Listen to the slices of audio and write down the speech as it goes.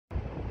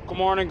Good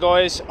morning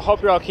guys,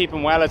 hope you're all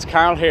keeping well. It's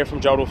Carl here from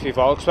Duffy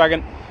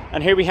Volkswagen,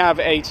 and here we have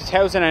a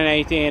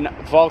 2018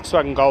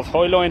 Volkswagen Golf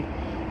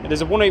HL. It is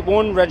a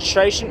 181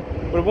 registration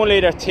with a 1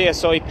 litre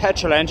TSI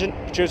petrol engine,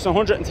 producing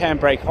 110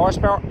 brake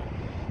horsepower,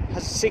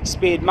 has a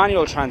 6-speed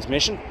manual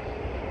transmission.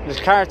 The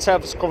car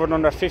itself is covered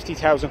under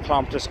 50,000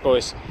 kilometres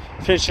guys,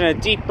 finished in a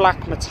deep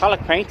black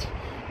metallic paint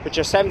with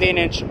your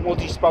 17-inch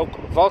multi-spoke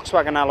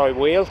Volkswagen alloy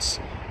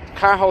wheels. The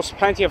car hosts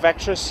plenty of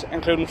extras,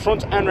 including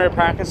front and rear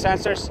parking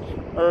sensors,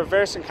 a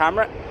reversing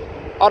camera,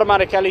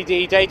 automatic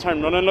LED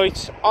daytime running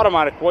lights,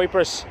 automatic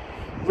wipers,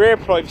 rear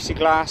privacy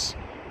glass,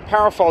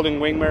 power folding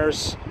wing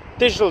mirrors,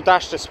 digital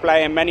dash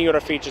display and many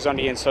other features on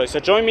the inside. So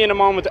join me in a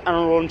moment and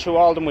I'll run through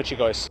all of them with you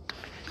guys.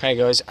 Okay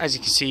guys, as you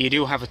can see, you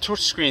do have a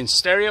touchscreen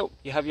stereo,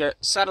 you have your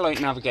satellite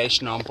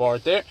navigation on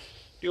board there,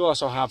 you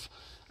also have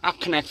App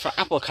Connect for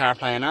Apple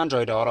CarPlay and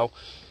Android Auto.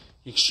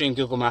 You can stream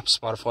Google Maps,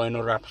 Spotify and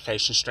other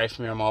applications straight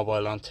from your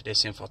mobile onto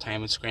this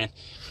infotainment screen.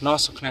 You can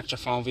also connect your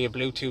phone via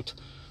Bluetooth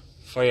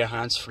for your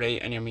hands-free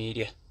and your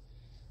media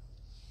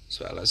as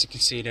well. As you can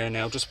see there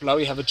now, just below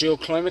you have a dual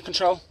climate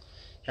control,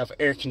 you have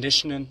air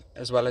conditioning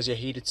as well as your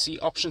heated seat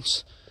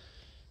options,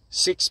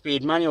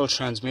 6-speed manual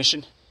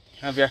transmission,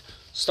 you have your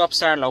stop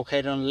start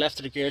located on the left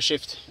of the gear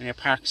shift and your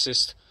park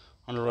assist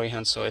on the right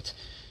hand side.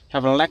 You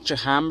have an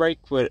electric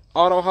handbrake with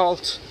auto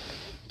halt,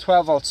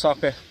 12 volt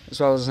socket as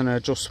well as an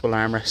adjustable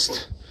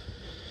armrest.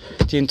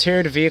 The interior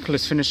of the vehicle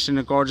is finished in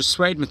a gorgeous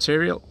suede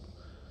material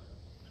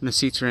and the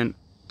seats are in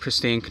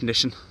pristine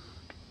condition.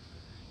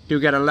 You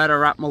do get a leather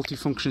wrap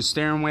multifunction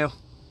steering wheel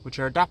with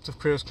your adaptive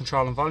cruise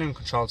control and volume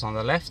controls on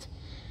the left,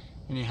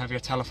 and you have your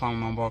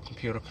telephone onboard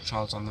computer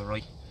controls on the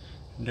right.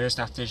 And there's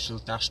that digital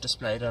dash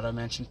display that I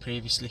mentioned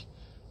previously.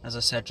 As I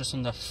said, just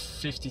under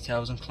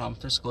 50,000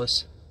 kilometers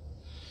guys.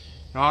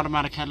 Your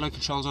automatic headlight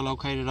controls are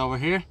located over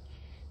here.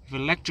 You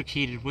have electric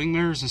heated wing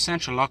mirrors and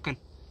central locking,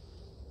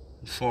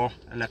 and 4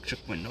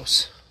 electric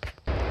windows.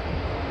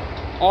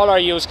 All our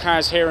used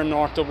cars here in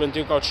North Dublin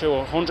do go through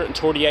a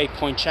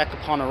 138-point check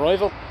upon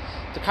arrival.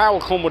 The car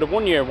will come with a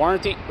 1-year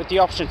warranty with the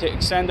option to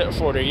extend it a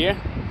further year.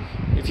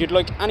 If you'd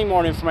like any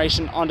more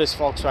information on this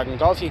Volkswagen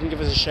Golf, you can give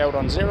us a shout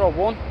on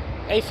 01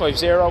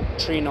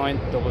 850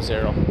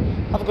 3900.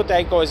 Have a good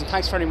day guys, and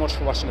thanks very much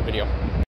for watching the video.